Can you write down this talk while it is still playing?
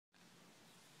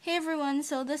Hey everyone,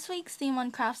 so this week's theme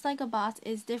on Crafts Like a Boss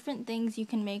is different things you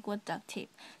can make with duct tape.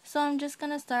 So I'm just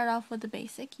going to start off with the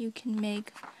basic. You can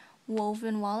make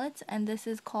woven wallets, and this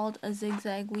is called a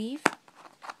zigzag weave.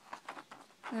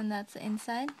 And that's the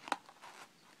inside.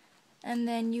 And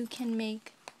then you can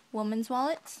make women's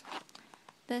wallets.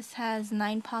 This has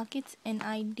 9 pockets, an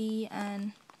ID,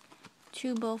 and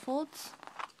 2 billfolds.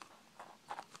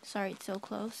 Sorry, it's so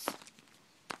close.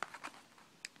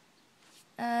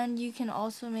 And you can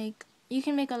also make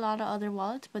a lot of other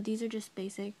wallets, but these are just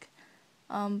basic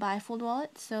bifold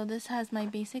wallets. So this has my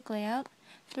basic layout: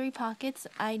 3 pockets,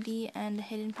 ID, and a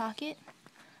hidden pocket,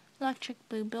 electric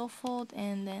blue billfold,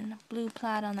 and then blue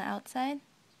plaid on the outside.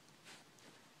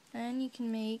 And you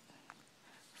can make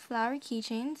flower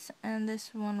keychains, and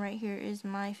this one right here is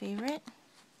my favorite.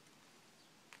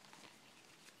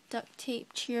 Duct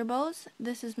tape cheer bows.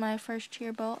 This is my first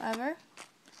cheer bow ever.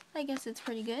 I guess it's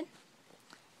pretty good.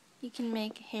 You can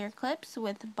make hair clips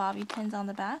with bobby pins on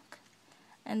the back,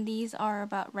 and these are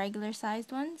about regular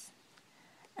sized ones.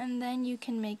 And then you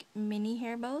can make mini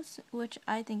hair bows, which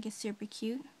I think is super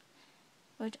cute,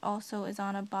 which also is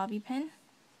on a bobby pin.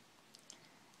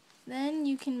 Then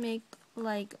you can make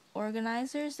like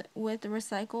organizers with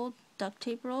recycled duct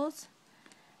tape rolls,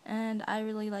 and I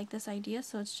really like this idea,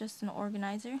 so it's just an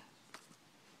organizer.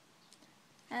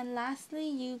 And lastly,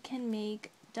 you can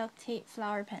make duct tape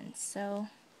flower pens. So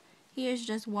here's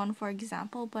just one for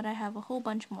example, but I have a whole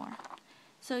bunch more.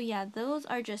 So yeah, those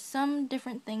are just some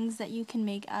different things that you can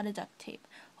make out of duct tape.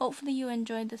 Hopefully you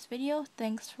enjoyed this video.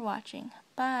 Thanks for watching.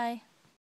 Bye!